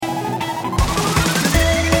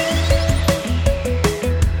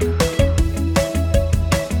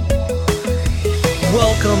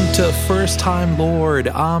to First Time Lord.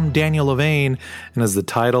 I'm Daniel Levane, and as the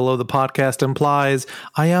title of the podcast implies,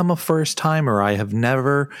 I am a first-timer. I have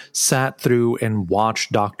never sat through and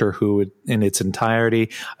watched Doctor Who in its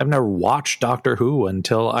entirety. I've never watched Doctor Who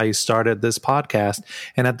until I started this podcast,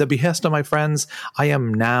 and at the behest of my friends, I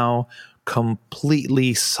am now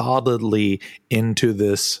completely solidly into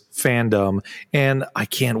this fandom, and I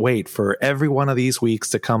can't wait for every one of these weeks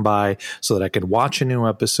to come by so that I can watch a new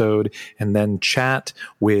episode and then chat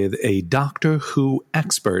with a Doctor Who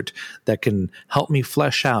expert that can help me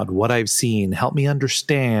flesh out what I've seen, help me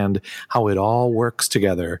understand how it all works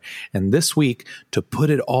together. And this week, to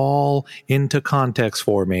put it all into context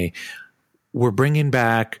for me, we're bringing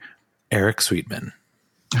back Eric Sweetman.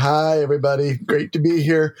 Hi, everybody. Great to be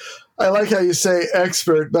here. I like how you say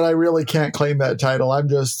expert, but I really can't claim that title. I'm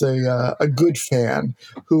just a good fan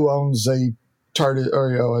who owns a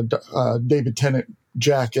David Tennant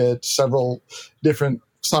jacket, several different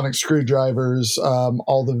sonic screwdrivers,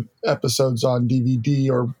 all the episodes on DVD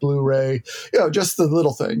or Blu-ray, just the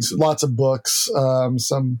little things, lots of books,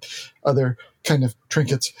 some other kind of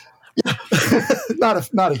trinkets. Yeah.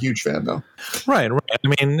 not a huge fan though. Right.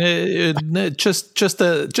 I mean, just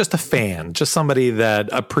a fan, just somebody that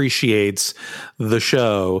appreciates the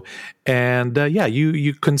show. And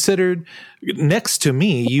you considered next to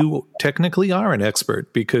me, you technically are an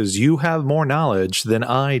expert because you have more knowledge than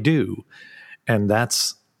I do, and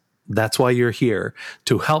that's why you're here,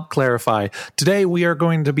 to help clarify. Today, we are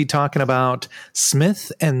going to be talking about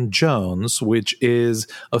Smith and Jones, which is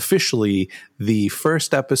officially the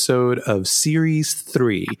first episode of Series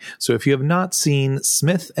 3. So if you have not seen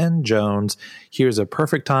Smith and Jones, here's a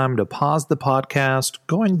perfect time to pause the podcast,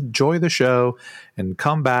 go enjoy the show, and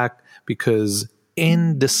come back, because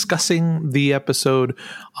in discussing the episode,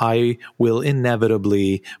 I will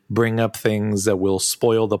inevitably bring up things that will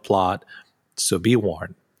spoil the plot, so be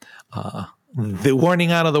warned. The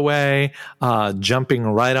warning out of the way, jumping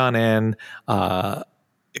right on in.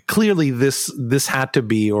 Clearly, this had to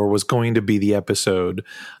be, or was going to be, the episode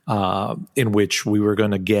in which we were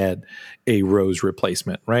going to get a Rose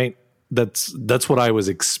replacement, right? That's what I was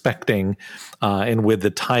expecting. And with the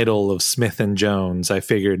title of Smith and Jones, I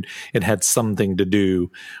figured it had something to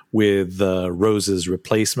do with Rose's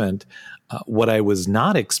replacement. What I was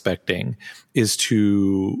not expecting is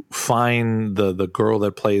to find the girl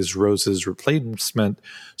that plays Rose's replacement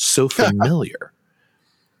so familiar.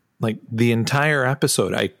 Like the entire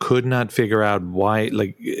episode, I could not figure out why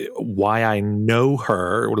I know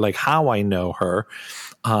her, or like how I know her.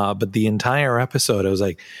 But the entire episode, I was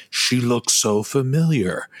like, she looks so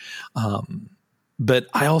familiar. But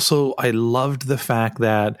I loved the fact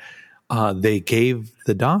that they gave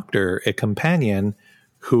the Doctor a companion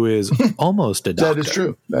who is almost a doctor. That is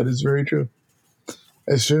true. That is very true.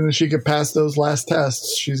 As soon as she could pass those last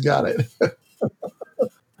tests, she's got it.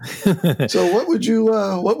 So what would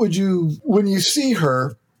you, when you see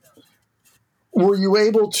her, were you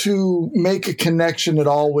able to make a connection at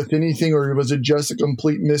all with anything, or was it just a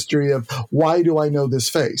complete mystery of why do I know this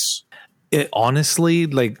face? It honestly,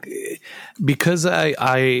 because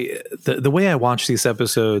the way I watch these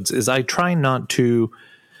episodes is I try not to,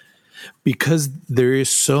 because there is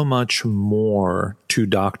so much more to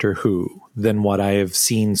Doctor Who than what I have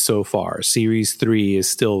seen so far. Series 3 is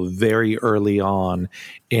still very early on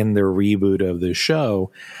in the reboot of the show.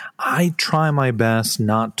 I try my best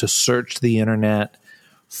not to search the internet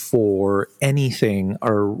for anything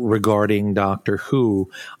regarding Doctor Who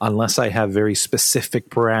unless I have very specific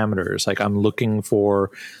parameters. Like I'm looking for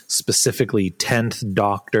specifically 10th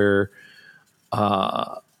Doctor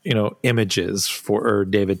images for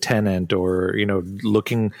David Tennant, or,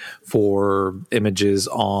 looking for images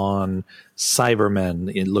on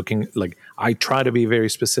Cybermen, I try to be very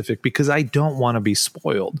specific because I don't want to be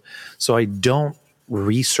spoiled. So I don't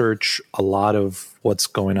research a lot of what's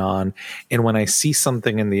going on. And when I see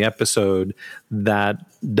something in the episode that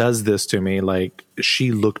does this to me, like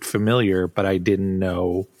she looked familiar, but I didn't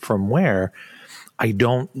know from where, I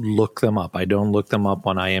don't look them up. I don't look them up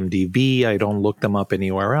on IMDb. I don't look them up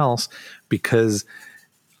anywhere else because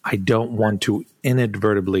I don't want to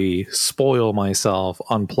inadvertently spoil myself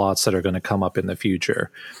on plots that are going to come up in the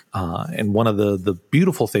future. And one of the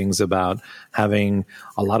beautiful things about having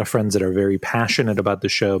a lot of friends that are very passionate about the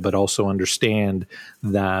show, but also understand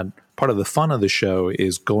that part of the fun of the show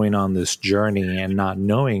is going on this journey and not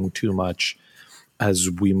knowing too much as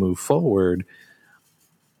we move forward.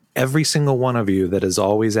 Every single one of you that has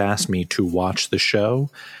always asked me to watch the show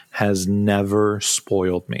has never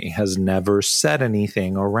spoiled me, has never said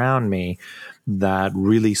anything around me that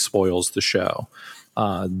really spoils the show.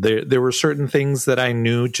 There were certain things that I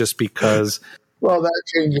knew just because Well, that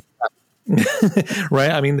changes.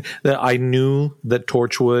 Right? I mean, I knew that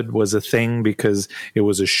Torchwood was a thing because it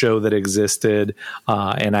was a show that existed,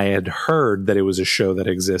 and I had heard that it was a show that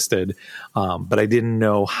existed, but I didn't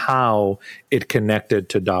know how it connected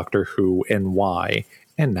to Doctor Who and why.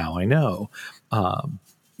 And now I know.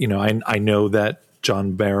 I know that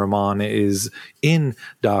John Barrowman is in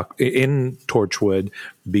Torchwood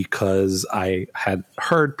because I had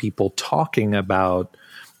heard people talking about,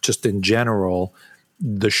 just in general,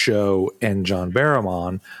 the show and John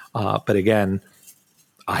Barrowman. But again,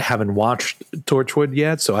 I haven't watched Torchwood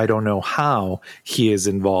yet, so I don't know how he is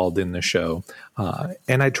involved in the show.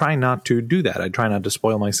 And I try not to do that. I try not to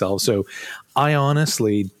spoil myself. So I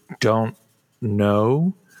honestly don't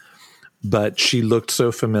know, but she looked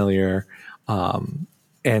so familiar.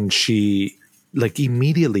 And she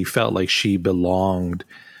immediately felt like she belonged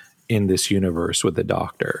in this universe with the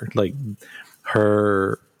Doctor. Like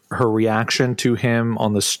her reaction to him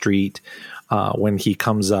on the street when he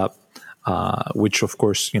comes up, which of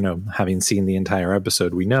course, having seen the entire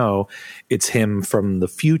episode, we know it's him from the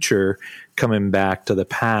future coming back to the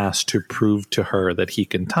past to prove to her that he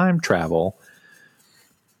can time travel.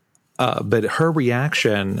 But her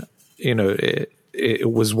reaction,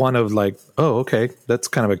 it was one of like, oh, okay, that's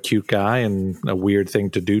kind of a cute guy and a weird thing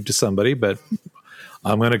to do to somebody, but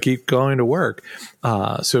I'm going to keep going to work.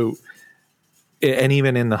 And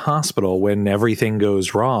even in the hospital, when everything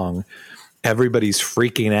goes wrong, everybody's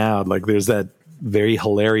freaking out. Like there's that very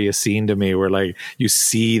hilarious scene to me where like you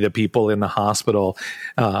see the people in the hospital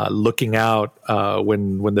looking out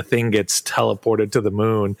when the thing gets teleported to the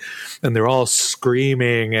moon, and they're all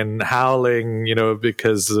screaming and howling,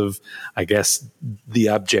 because of, I guess, the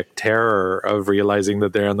abject terror of realizing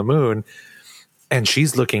that they're on the moon. And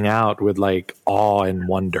she's looking out with like awe and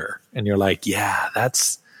wonder. And you're like, yeah,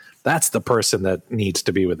 that's the person that needs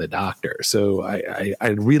to be with the Doctor. So I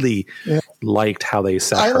really liked how they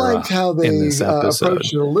set her up. I liked how they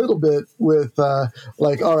approached it a little bit with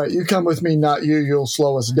like, all right, you come with me, not you. You'll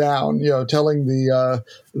slow us down. Telling the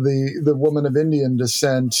woman of Indian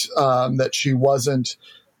descent that she wasn't,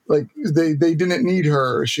 like, they didn't need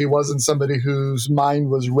her. She wasn't somebody whose mind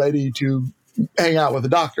was ready to hang out with the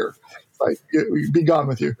Doctor. Like, be gone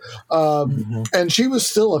with you. And she was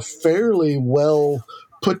still a fairly well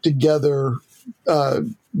put together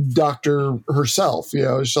doctor herself.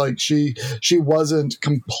 It's like she wasn't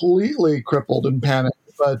completely crippled and panicked,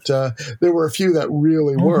 but there were a few that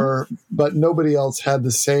really were, but nobody else had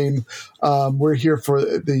the same. We're here for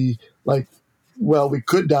the, like, well, we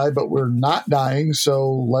could die, but we're not dying,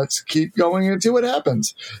 so let's keep going and see what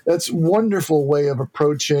happens. That's a wonderful way of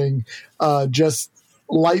approaching just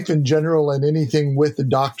life in general and anything with the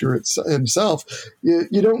Doctor himself.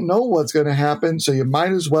 You don't know what's going to happen, so you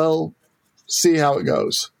might as well see how it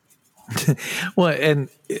goes. Well, and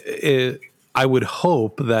I would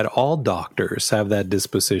hope that all doctors have that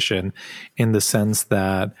disposition, in the sense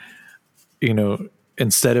that,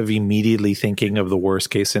 instead of immediately thinking of the worst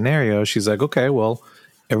case scenario, she's like, okay, well,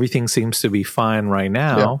 everything seems to be fine right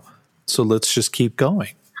now, so let's just keep going.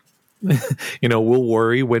 We'll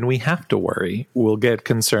worry when we have to worry. We'll get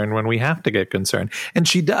concerned when we have to get concerned. And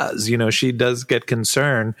she does, she does get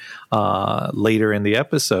concerned later in the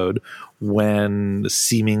episode when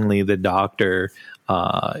seemingly the Doctor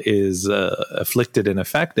is afflicted and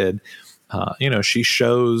affected. She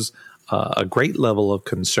shows a great level of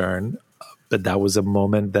concern, but that was a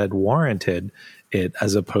moment that warranted it,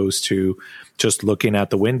 as opposed to just looking out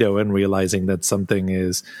the window and realizing that something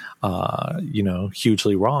is,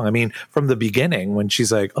 hugely wrong. I mean, from the beginning, when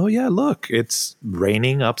she's like, oh yeah, look, it's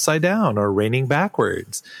raining upside down or raining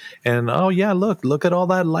backwards. And oh yeah, look at all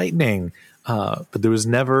that lightning. But there was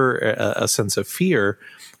never a sense of fear,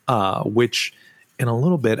 which in a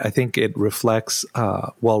little bit, I think it reflects,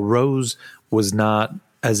 while Rose was not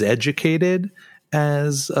as educated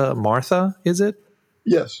as Martha, is it?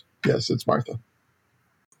 Yes, it's Martha.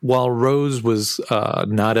 While Rose was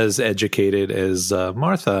not as educated as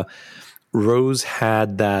Martha, Rose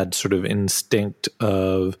had that sort of instinct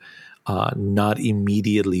of not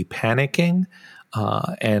immediately panicking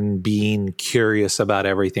and being curious about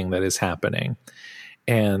everything that is happening.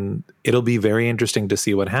 And it'll be very interesting to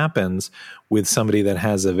see what happens with somebody that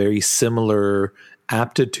has a very similar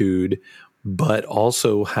aptitude, but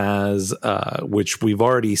also has, which we've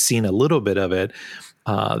already seen a little bit of it,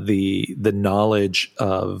 the knowledge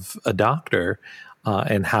of a doctor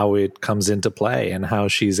and how it comes into play, and how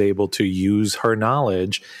she's able to use her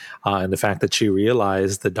knowledge and the fact that she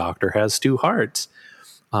realized the Doctor has two hearts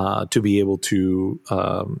to be able to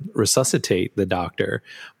resuscitate the Doctor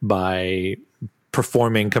by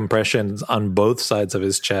performing compressions on both sides of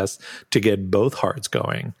his chest to get both hearts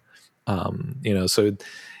going. So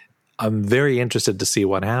I'm very interested to see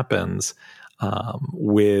what happens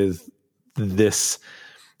with this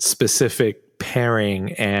specific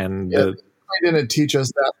pairing. And why didn't teach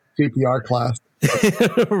us that CPR class?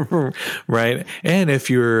 Right. And if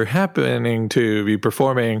you're happening to be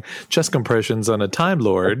performing chest compressions on a Time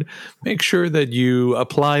Lord, make sure that you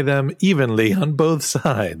apply them evenly on both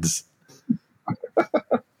sides.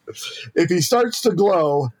 If he starts to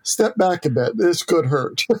glow, step back a bit. This could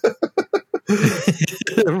hurt.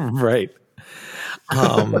 Right.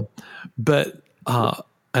 But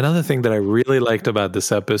another thing that I really liked about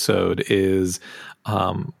this episode is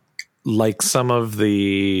like some of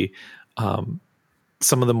the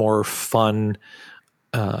more fun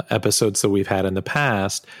episodes that we've had in the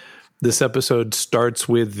past. This episode starts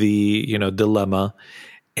with the, dilemma,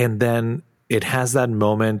 and then it has that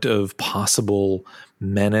moment of possible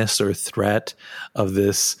menace or threat of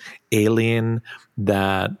this alien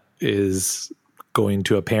that is going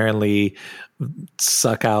to apparently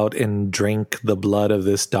suck out and drink the blood of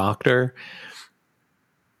this doctor.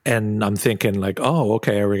 And I'm thinking like, oh,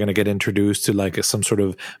 okay, are we going to get introduced to like some sort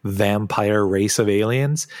of vampire race of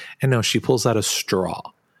aliens? And no, she pulls out a straw.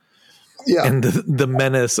 Yeah. And the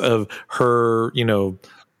menace of her,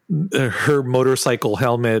 her motorcycle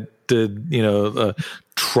helmet,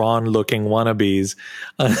 Tron-looking wannabes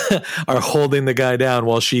are holding the guy down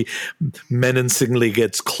while she menacingly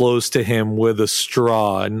gets close to him with a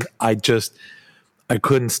straw. And I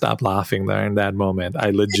couldn't stop laughing there in that moment.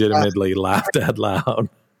 I legitimately laughed out loud.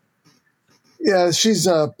 Yeah, she's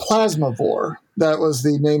a plasmavore. That was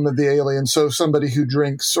the name of the alien. So somebody who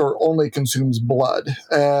drinks or only consumes blood.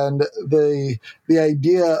 And the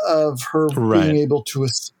idea of her being able to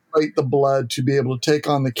assimilate the blood to be able to take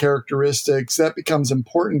on the characteristics, that becomes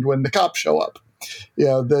important when the cops show up.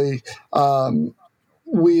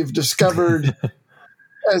 We've discovered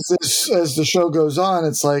as the show goes on,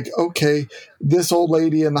 it's like, okay, this old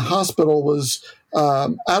lady in the hospital was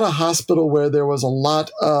at a hospital where there was a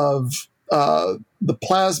lot of the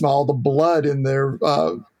plasma, all the blood in their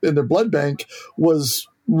blood bank was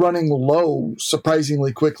running low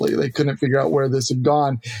surprisingly quickly. They couldn't figure out where this had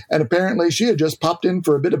gone. And apparently she had just popped in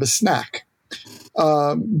for a bit of a snack.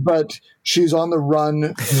 But she's on the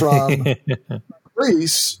run from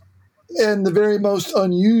police, and the very most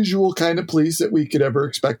unusual kind of police that we could ever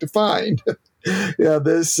expect to find. And then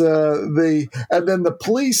the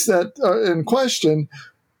police that are in question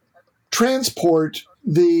transport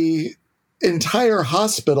the entire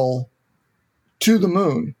hospital to the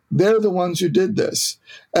moon. They're the ones who did this.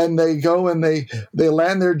 And they go and they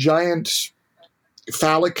land their giant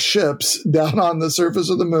phallic ships down on the surface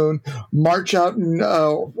of the moon, march out in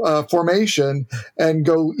formation, and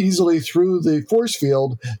go easily through the force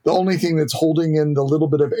field. The only thing that's holding in the little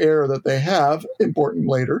bit of air that they have, important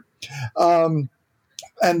later. And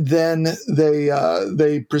then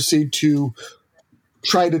they proceed to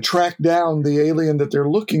try to track down the alien that they're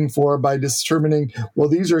looking for by determining, well,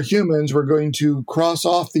 these are humans. We're going to cross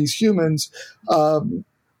off these humans,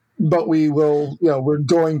 but we're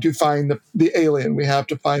going to find the alien. We have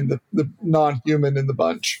to find the non-human in the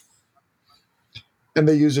bunch. And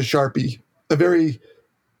they use a Sharpie, a very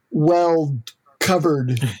well-covered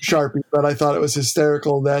Sharpie, but I thought it was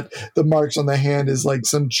hysterical that the marks on the hand is like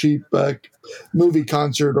some cheap movie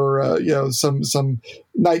concert or some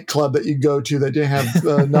nightclub that you go to that didn't have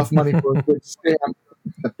enough money for a good stamp.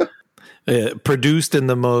 Produced in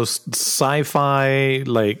the most sci-fi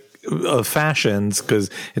fashions, because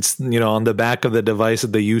it's on the back of the device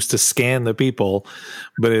that they use to scan the people,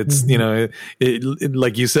 but it's it,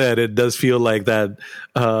 like you said, it does feel like that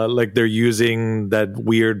like they're using that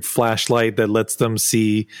weird flashlight that lets them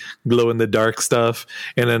see glow in the dark stuff,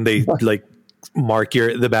 and then they like mark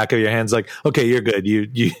the back of your hands like, okay, you're good,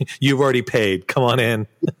 you've already paid, come on in.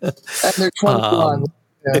 And they're 21.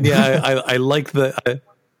 And I like the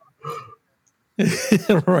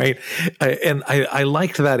right. I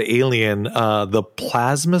liked that alien, the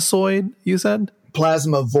plasmazoid, you said?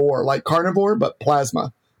 Plasmavore, like carnivore, but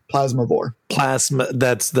plasmavore. Plasma,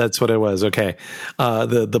 that's what it was. Okay.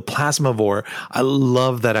 The plasmavore, I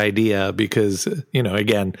love that idea because,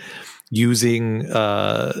 again, using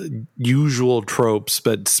usual tropes,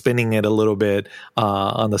 but spinning it a little bit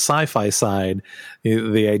on the sci-fi side,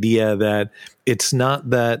 the idea that it's not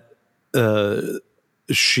that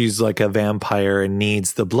she's like a vampire and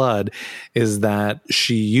needs the blood, is that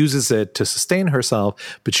she uses it to sustain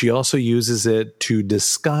herself, but she also uses it to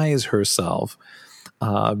disguise herself,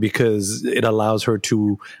 because it allows her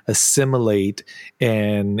to assimilate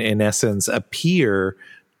and, in essence, appear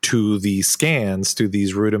to the scans, to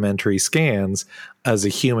these rudimentary scans, as a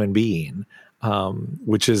human being,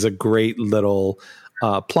 which is a great little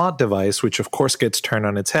plot device, which of course gets turned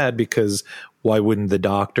on its head, because why wouldn't the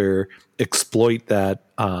doctor exploit that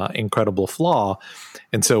incredible flaw?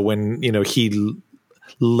 And so when, he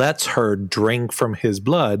lets her drink from his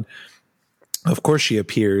blood, of course she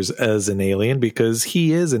appears as an alien, because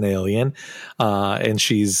he is an alien, and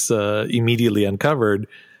she's immediately uncovered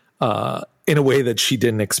in a way that she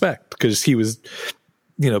didn't expect, because he was,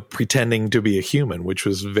 pretending to be a human, which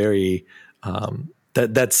was very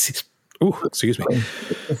that's. Ooh, excuse me.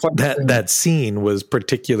 That scene was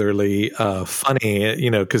particularly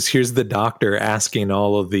funny, because here's the doctor asking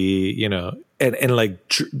all of the, and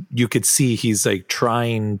like you could see he's like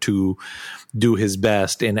trying to do his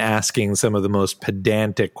best in asking some of the most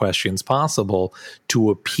pedantic questions possible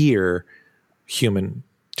to appear human,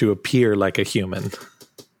 to appear like a human.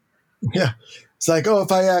 Yeah. It's like, oh,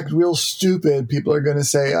 if I act real stupid, people are going to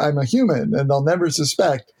say I'm a human, and they'll never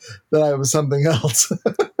suspect that I was something else.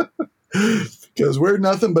 Because we're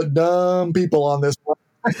nothing but dumb people on this one.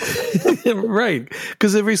 Right.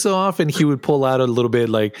 Because every so often he would pull out a little bit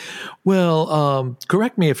like, well,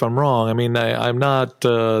 correct me if I'm wrong. I mean, I'm not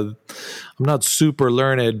super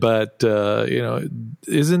learned, but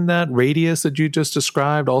isn't that radius that you just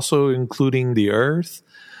described also including the Earth?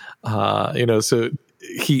 So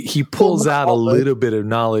he pulls out a little bit of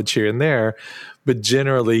knowledge here and there, but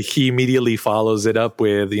generally he immediately follows it up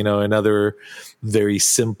with, another very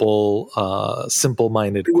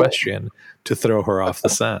simple-minded question to throw her off the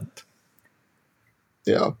scent.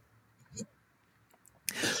 Yeah.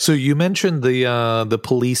 So you mentioned the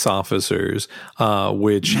police officers,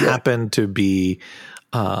 which happen to be.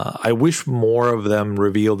 I wish more of them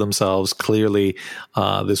revealed themselves clearly.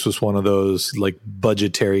 This was one of those like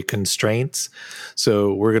budgetary constraints.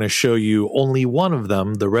 So we're going to show you only one of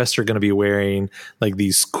them. The rest are going to be wearing like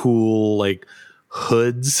these cool like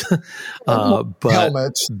hoods, but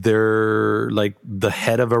helmets. They're like the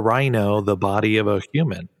head of a rhino, the body of a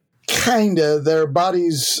human. Kinda. Their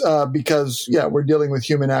bodies, because we're dealing with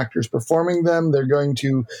human actors performing them, they're going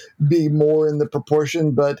to be more in the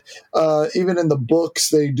proportion. But even in the books,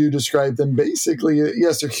 they do describe them basically.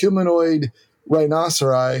 Yes, they're humanoid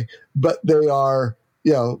rhinoceri, but they are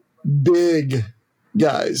big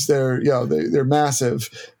guys. They're massive.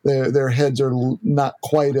 Their heads are not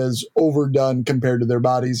quite as overdone compared to their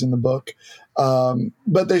bodies in the book,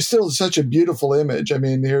 but they're still such a beautiful image. I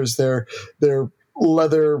mean, here's their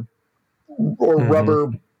leather or rubber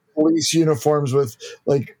police uniforms with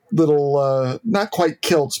like little not quite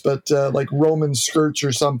kilts, but like Roman skirts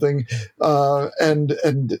or something,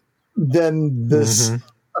 and then this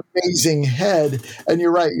amazing head. And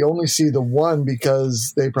you're right, you only see the one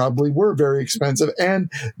because they probably were very expensive and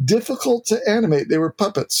difficult to animate. They were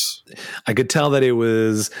puppets. I could tell that it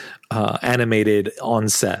was animated on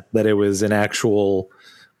set, that it was an actual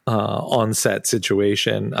on-set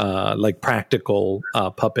situation, like practical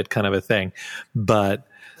puppet kind of a thing. But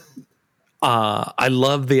I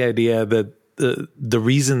love the idea that the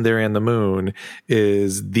reason they're in the moon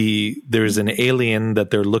is there's an alien that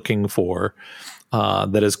they're looking for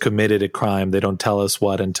that has committed a crime. They don't tell us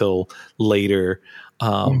what until later.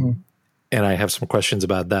 And I have some questions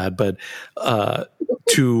about that. But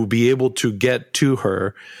to be able to get to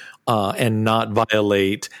her and not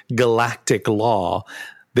violate galactic law,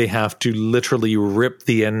 they have to literally rip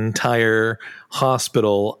the entire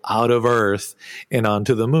hospital out of Earth and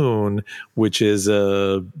onto the moon, which is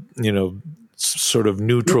a, sort of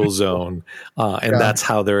neutral zone. And that's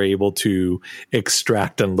how they're able to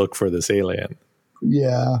extract and look for this alien.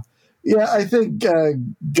 Yeah. Yeah, I think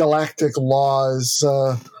galactic law is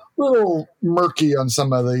a little murky on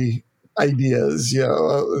some of the ideas,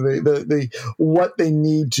 the what they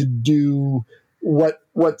need to do, what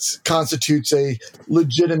constitutes a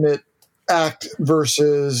legitimate act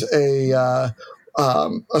versus a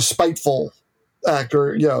spiteful act,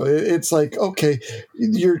 or it's like, okay,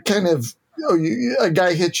 you're kind of a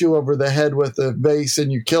guy hits you over the head with a vase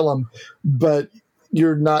and you kill him, but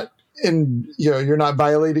you're not you're not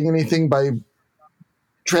violating anything by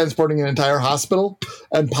transporting an entire hospital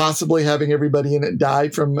and possibly having everybody in it die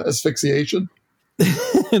from asphyxiation.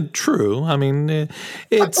 True. I mean,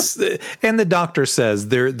 it's and the doctor says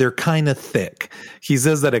they're kind of thick. He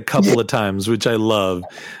says that a couple of times, which I love.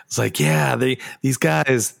 It's like, these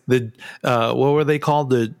guys, what were they called?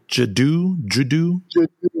 The Judoon, Judoon,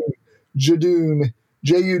 Judoon.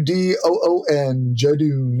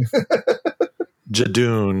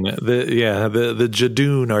 Judoon. The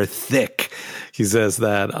Judoon are thick. He says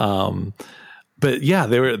that. But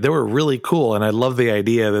they were really cool, and I love the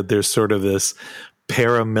idea that there's sort of this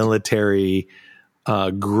paramilitary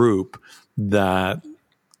group that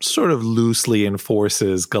sort of loosely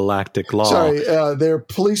enforces galactic law. Sorry, they're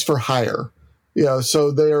police for hire.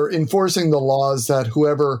 So they're enforcing the laws that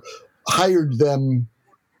whoever hired them,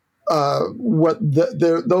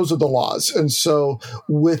 those are the laws. And so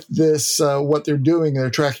with this, what they're doing, they're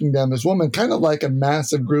tracking down this woman, kind of like a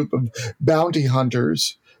massive group of bounty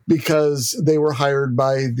hunters, because they were hired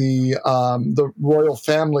by the royal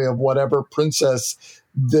family of whatever princess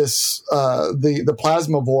this the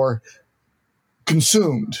plasmavore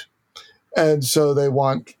consumed. And so they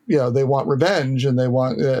want revenge, and they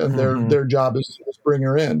want their job is to just bring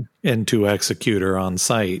her in and to execute her on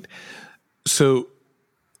site. So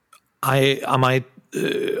am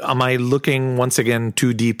I looking once again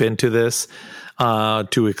too deep into this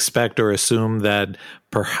to expect or assume that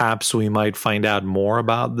perhaps we might find out more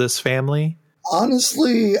about this family?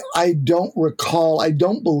 Honestly, I don't recall. I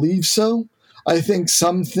don't believe so. I think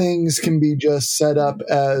some things can be just set up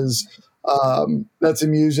as that's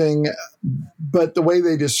amusing, but the way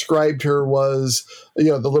they described her was,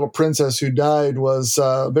 the little princess who died was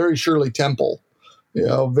very Shirley Temple,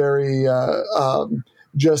 very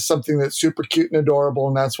just something that's super cute and adorable,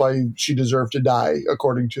 and that's why she deserved to die,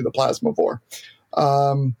 according to the Plasmavore.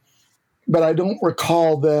 But I don't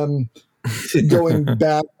recall them going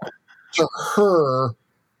back to her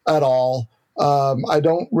at all. I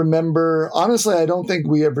don't remember. Honestly, I don't think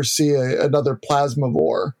we ever see another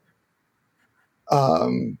Plasmavore.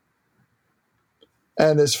 And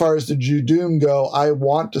as far as the Judoom go, I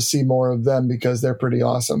want to see more of them because they're pretty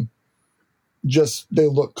awesome. Just, they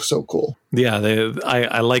look so cool. Yeah,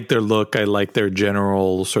 I like their look. I like their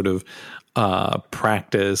general sort of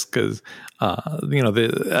practice because,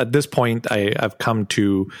 at this point, I've come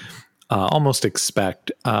to almost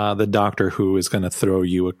expect the Doctor Who is going to throw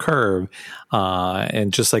you a curve.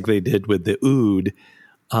 And just like they did with the Ood,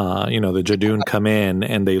 the Judoon come in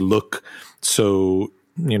and they look so,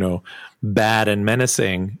 bad and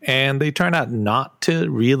menacing, and they turn out not to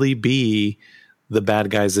really be the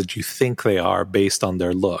bad guys that you think they are based on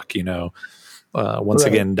their look. Once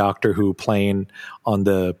again, Doctor Who playing on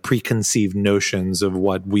the preconceived notions of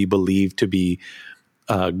what we believe to be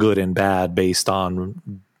good and bad based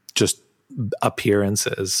on just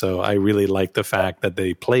appearances. So I really like the fact that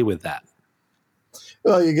they play with that.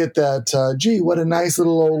 Well, you get that, gee, what a nice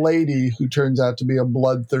little old lady who turns out to be a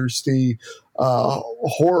bloodthirsty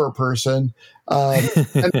horror person. And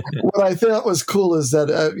what I thought was cool is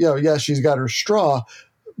that, she's got her straw,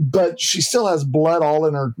 but she still has blood all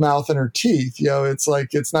in her mouth and her teeth. It's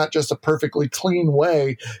like, it's not just a perfectly clean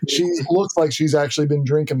way. She looks like she's actually been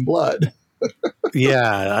drinking blood.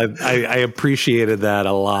 Yeah, I appreciated that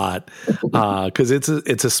a lot because it's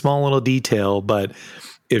a small little detail, but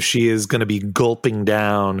if she is going to be gulping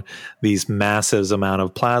down these massive amount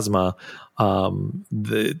of plasma,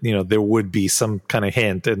 there would be some kind of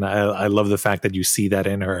hint. And I love the fact that you see that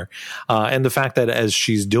in her. And the fact that as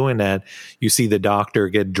she's doing that, you see the Doctor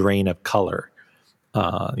get drain of color.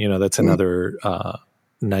 That's another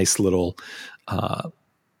nice little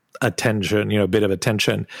attention, a bit of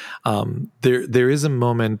attention. There is a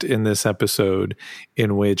moment in this episode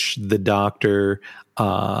in which the Doctor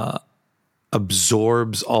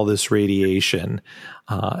absorbs all this radiation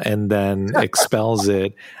and then expels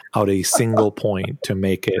it out a single point to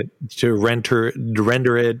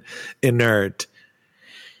render it inert.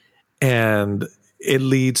 And it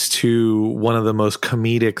leads to one of the most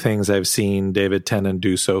comedic things I've seen David Tennant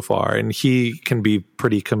do so far. And he can be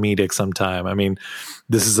pretty comedic sometime. I mean,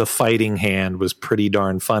 this is a fighting hand was pretty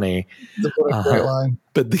darn funny. Great line.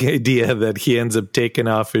 But the idea that he ends up taking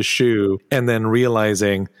off his shoe and then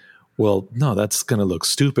realizing, well, no, that's going to look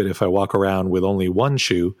stupid if I walk around with only one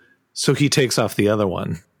shoe. So he takes off the other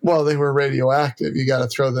one. Well, they were radioactive. You got to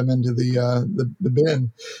throw them into the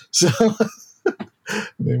bin. So, I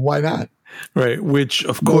mean, why not? Right. Which,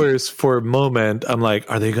 of course, for a moment, I'm like,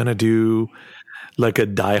 are they going to do like a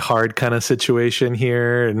Die Hard kind of situation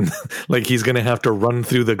here? And like he's going to have to run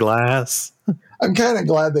through the glass? I'm kind of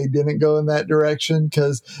glad they didn't go in that direction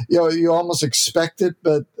because, you almost expect it.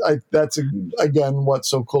 But that's, again, what's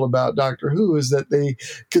so cool about Doctor Who is that they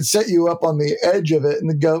could set you up on the edge of it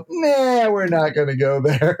and go, nah, we're not going to go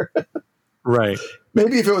there. Right.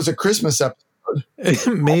 Maybe if it was a Christmas episode.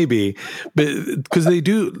 Maybe. But because they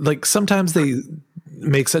do, like, sometimes they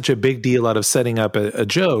make such a big deal out of setting up a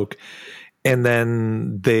joke. And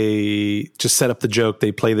then they just set up the joke,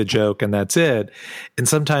 they play the joke, and that's it. And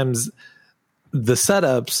sometimes the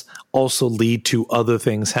setups also lead to other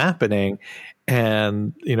things happening.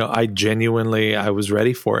 And, I was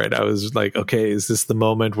ready for it. I was like, okay, is this the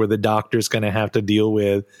moment where the Doctor's going to have to deal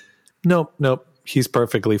with, nope, he's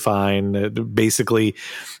perfectly fine. Basically,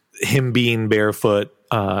 him being barefoot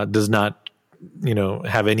does not,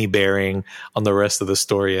 have any bearing on the rest of the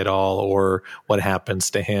story at all, or what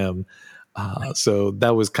happens to him. So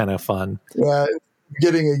that was kind of fun. Yeah,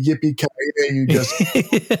 getting a yippee-ki-yay, you just...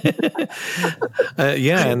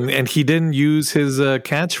 yeah, and he didn't use his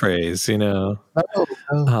catchphrase,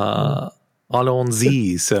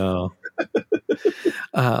 allons-y. So,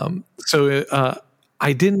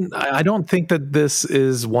 I don't think that this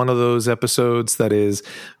is one of those episodes that is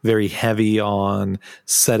very heavy on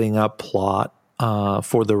setting up plot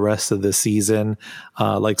for the rest of the season,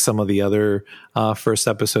 like some of the other first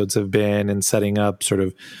episodes have been, and setting up sort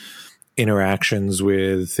of interactions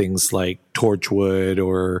with things like Torchwood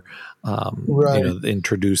or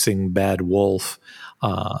introducing Bad Wolf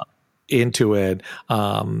into it.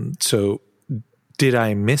 So did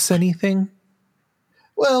I miss anything?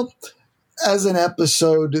 Well, as an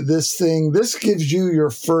episode, this gives you your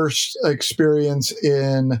first experience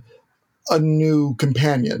in a new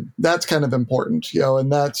companion. That's kind of important,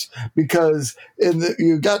 and that's because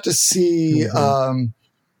you got to see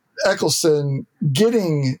Eccleston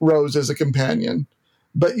getting Rose as a companion,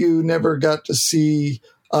 but you never got to see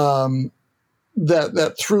that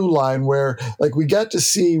through line where, like, we got to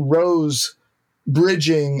see Rose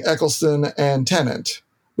bridging Eccleston and Tennant,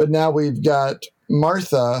 but now we've got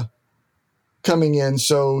Martha coming in,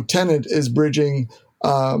 so Tennant is bridging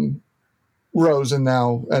Rose and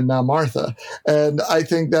now Martha, and I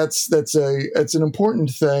think it's an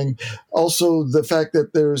important thing. Also, the fact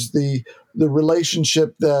that there's the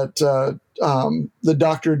relationship that the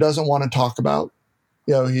Doctor doesn't want to talk about.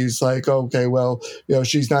 He's like, okay, well,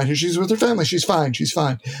 she's not here. She's with her family. She's fine.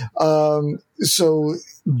 So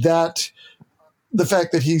that the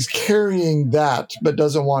fact that he's carrying that but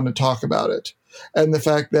doesn't want to talk about it. And the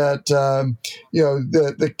fact that,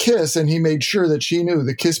 the kiss, and he made sure that she knew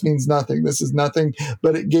the kiss means nothing. This is nothing,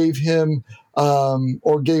 but it gave him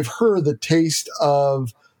or gave her the taste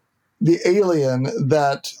of the alien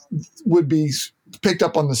that would be picked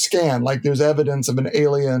up on the scan. Like, there's evidence of an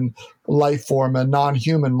alien life form, a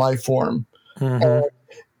non-human life form. Mm-hmm.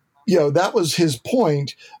 That was his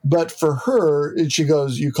point. But for her, she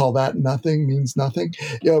goes, you call that nothing, means nothing,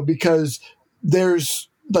 because there's,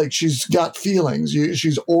 like, she's got feelings.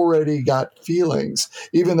 She's already got feelings,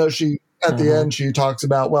 even though at the end, she talks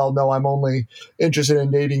about, well, no, I'm only interested in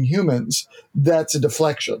dating humans. That's a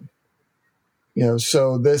deflection.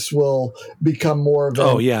 So this will become more of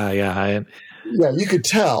a... Yeah, you could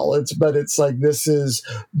tell. But it's like, this is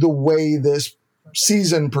the way this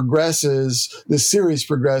season progresses, this series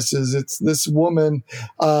progresses. It's this woman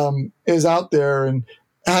is out there and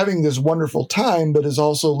having this wonderful time, but is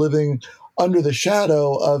also living under the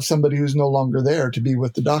shadow of somebody who's no longer there to be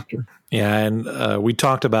with the Doctor. Yeah, and we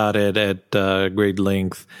talked about it at great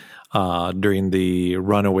length during the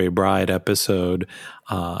Runaway Bride episode,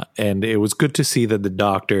 and it was good to see that the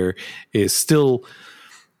Doctor is still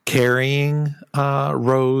carrying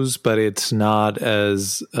Rose, but it's not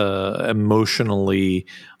as emotionally,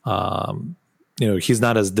 he's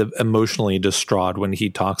not as emotionally distraught when he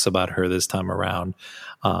talks about her this time around.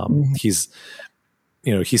 He's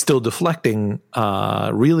still deflecting,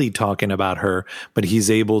 really talking about her, but he's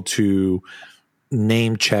able to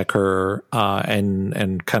name check her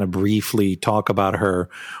and kind of briefly talk about her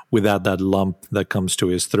without that lump that comes to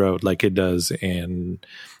his throat like it does in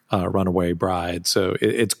Runaway Bride. So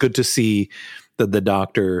it's good to see that the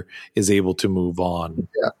Doctor is able to move on.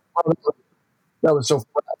 Yeah, that was so fun.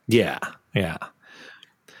 Yeah.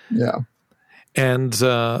 And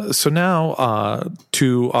so now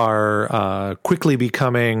to our quickly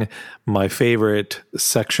becoming my favorite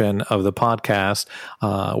section of the podcast,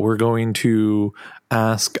 we're going to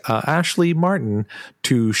ask Ashley Martin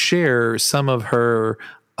to share some of her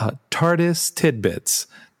TARDIS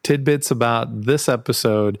tidbits about this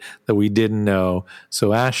episode that we didn't know.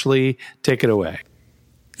 So Ashley, take it away.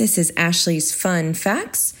 This is Ashley's Fun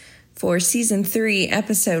Facts for Season 3,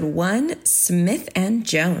 Episode 1, Smith and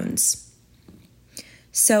Jones.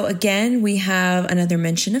 So again, we have another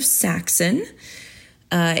mention of Saxon.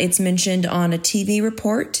 It's mentioned on a TV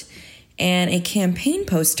report and a campaign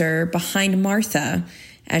poster behind Martha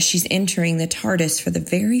as she's entering the TARDIS for the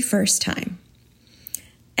very first time.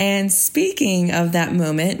 And speaking of that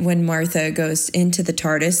moment when Martha goes into the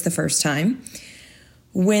TARDIS the first time,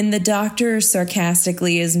 when the Doctor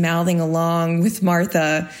sarcastically is mouthing along with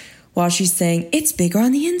Martha while she's saying, "It's bigger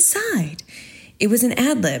on the inside," it was an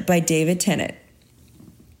ad-lib by David Tennant.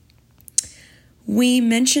 We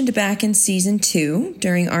mentioned back in Season 2,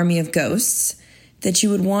 during Army of Ghosts, that you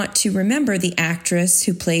would want to remember the actress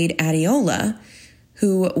who played Adiola,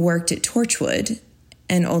 who worked at Torchwood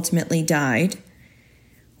and ultimately died.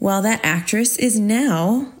 Well, that actress is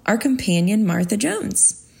now our companion, Martha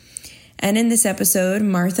Jones. And in this episode,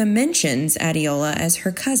 Martha mentions Adiola as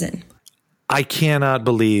her cousin. I cannot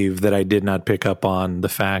believe that I did not pick up on the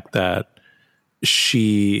fact that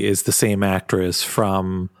she is the same actress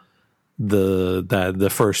from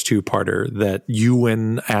the first two-parter that you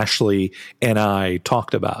and Ashley and I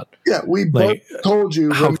talked about. Yeah, we both told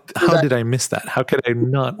you. How did I miss that? How could I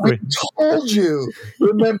not? We told you.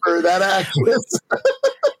 Remember that actress.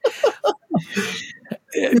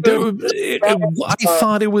 I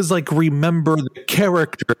thought it was like, remember the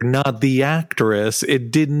character, not the actress. I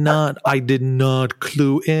did not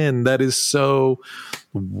clue in. That is so,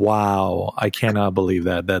 wow. I cannot believe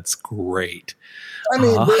that. That's great. I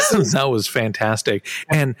mean, that was fantastic.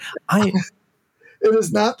 And it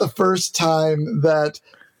is not the first time that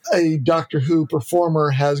a Doctor Who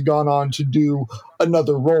performer has gone on to do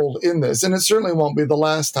another role in this. And it certainly won't be the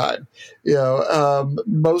last time.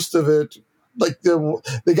 Most of it, like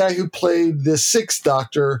the guy who played the Sixth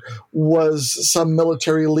Doctor was some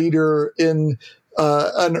military leader in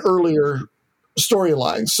an earlier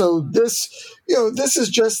storyline. So this is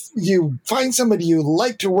just, you find somebody you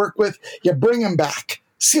like to work with, you bring them back,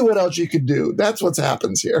 see what else you could do. That's what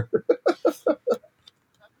happens here.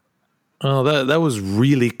 Oh, that was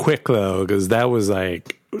really quick though, because that was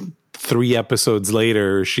like 3 episodes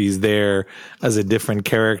later, she's there as a different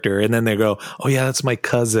character, and then they go, "Oh yeah, that's my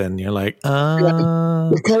cousin." You're like,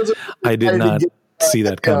 I did not see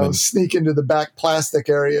that coming. Sneak into the back plastic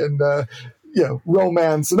area and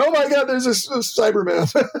romance, and oh my God, there's a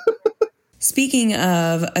Cyberman. Speaking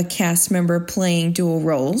of a cast member playing dual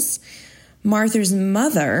roles, Martha's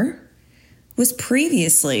mother was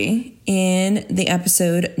previously in the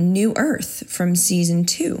episode New Earth from season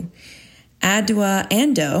 2. Adwa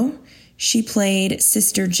Ando, she played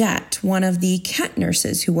Sister Jet, one of the cat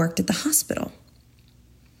nurses who worked at the hospital.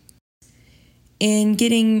 In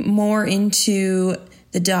getting more into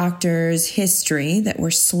the Doctor's history that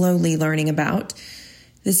we're slowly learning about,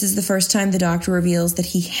 this is the first time the Doctor reveals that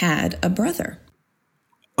he had a brother.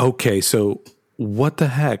 Okay, so what the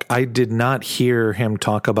heck? I did not hear him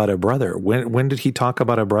talk about a brother. When did he talk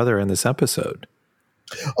about a brother in this episode?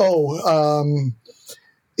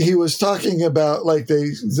 He was talking about, like,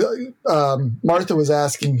 Martha was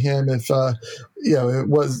asking him if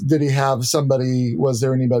did he have somebody, was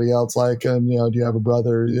there anybody else like him, do you have a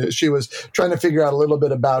brother? She was trying to figure out a little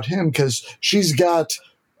bit about him because she's got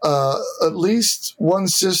at least one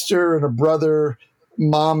sister and a brother,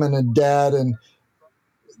 mom and a dad, and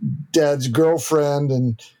dad's girlfriend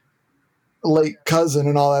and late cousin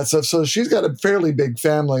and all that stuff. So she's got a fairly big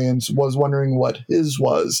family and was wondering what his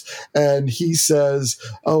was. And he says,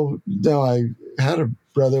 "Oh no, I had a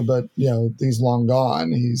brother, but he's long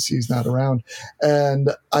gone. He's not around." And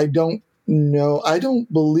I don't know. I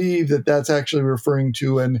don't believe that that's actually referring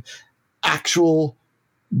to an actual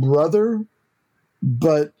brother,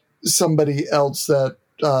 but somebody else that,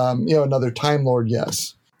 another Time Lord.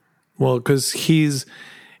 Yes. Well, because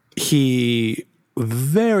he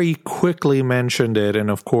very quickly mentioned it,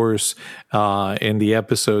 and of course, in the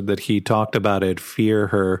episode that he talked about it, Fear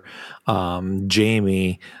Her,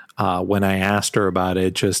 Jamie, when I asked her about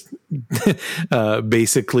it, just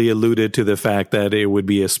basically alluded to the fact that it would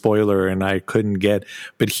be a spoiler, and I couldn't get.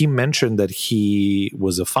 But he mentioned that he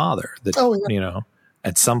was a father. That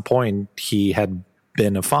at some point he had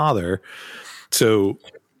been a father. So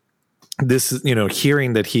this is,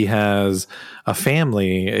 hearing that he has a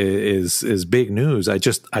family is big news. I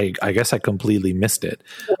guess I completely missed it.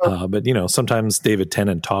 But sometimes David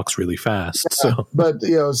Tennant talks really fast. Yeah, so, but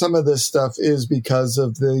some of this stuff is because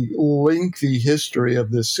of the lengthy history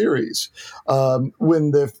of this series.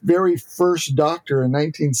 When the very first Doctor in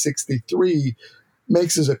 1963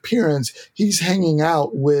 makes his appearance, he's hanging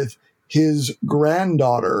out with his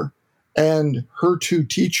granddaughter and her 2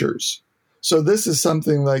 teachers. So this is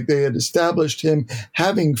something like they had established him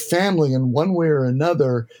having family in one way or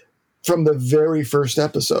another from the very first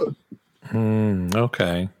episode.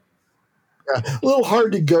 Okay. Yeah, a little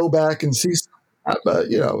hard to go back and see, but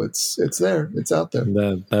it's there. It's out there.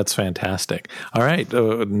 That's fantastic. All right.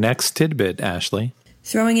 Next tidbit, Ashley.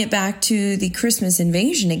 Throwing it back to the Christmas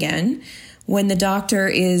invasion again. When the Doctor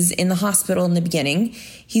is in the hospital in the beginning,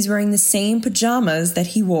 he's wearing the same pajamas that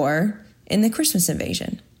he wore in the Christmas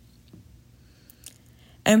invasion.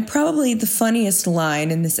 And probably the funniest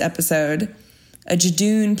line in this episode, "A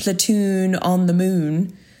Jadoon platoon on the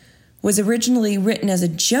moon," was originally written as a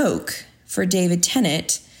joke for David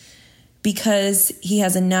Tennant because he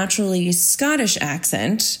has a naturally Scottish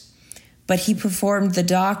accent, but he performed the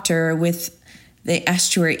Doctor with the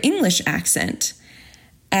estuary English accent.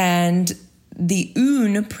 And the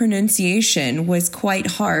oon pronunciation was quite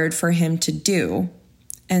hard for him to do.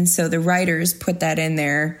 And so the writers put that in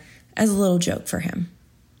there as a little joke for him.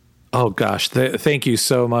 Oh, gosh. Thank you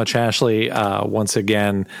so much, Ashley. Once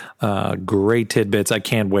again, great tidbits. I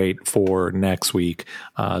can't wait for next week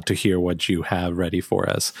to hear what you have ready for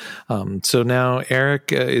us. So now,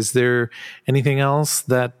 Eric, is there anything else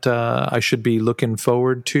that I should be looking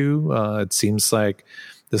forward to? It seems like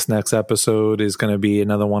this next episode is going to be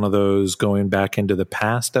another one of those going back into the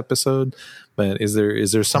past episode. But is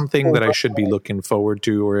there something that I should be looking forward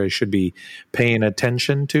to or I should be paying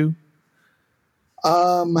attention to?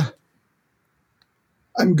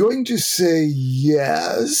 I'm going to say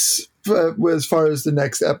yes, but as far as the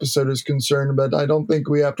next episode is concerned, but I don't think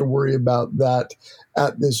we have to worry about that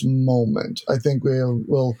at this moment. I think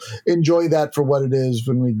we'll enjoy that for what it is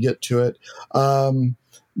when we get to it.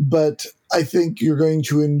 But I think you're going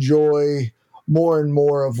to enjoy more and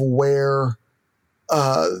more of where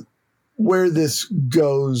this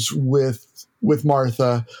goes with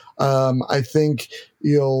Martha. I think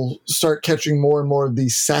you'll start catching more and more of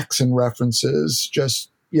these Saxon references. Just,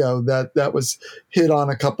 that was hit on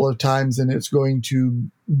a couple of times, and it's going to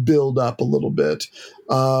build up a little bit.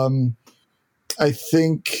 I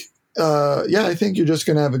think you're just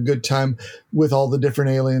going to have a good time with all the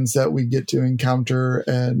different aliens that we get to encounter.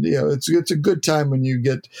 And, it's a good time when you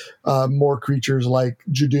get more creatures like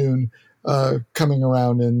Judoon coming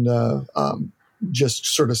around and just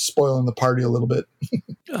sort of spoiling the party a little bit.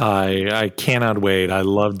 I cannot wait. I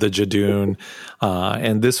loved the Judoon,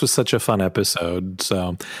 and this was such a fun episode.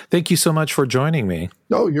 So thank you so much for joining me.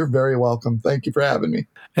 Oh, you're very welcome. Thank you for having me.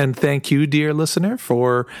 And thank you, dear listener,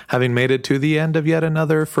 for having made it to the end of yet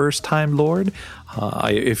another First Time Lord.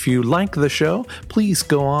 If you like the show, please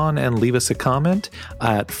go on and leave us a comment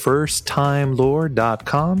at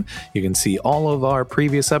firsttimelord.com. You can see all of our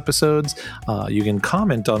previous episodes. You can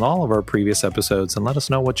comment on all of our previous episodes and let us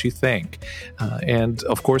know what you think. And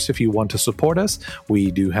of course, if you want to support us,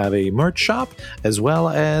 we do have a merch shop as well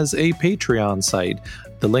as a Patreon site.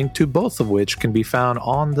 The link to both of which can be found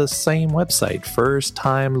on the same website,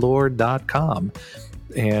 firsttimelord.com.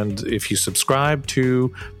 And if you subscribe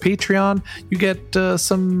to Patreon, you get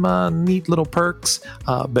some neat little perks,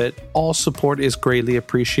 but all support is greatly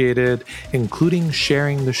appreciated, including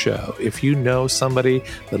sharing the show. If you know somebody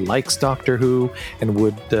that likes Doctor Who and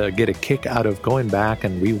would get a kick out of going back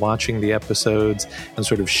and rewatching the episodes and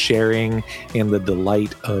sort of sharing in the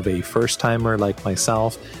delight of a first-timer like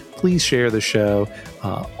myself, please share the show.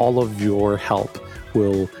 All of your help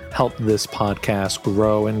will help this podcast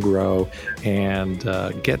grow and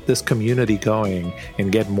get this community going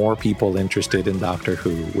and get more people interested in Doctor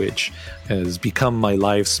Who, which has become my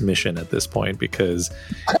life's mission at this point because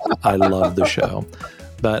I love the show.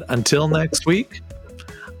 But until next week,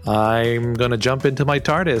 I'm going to jump into my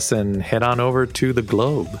TARDIS and head on over to the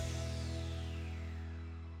globe.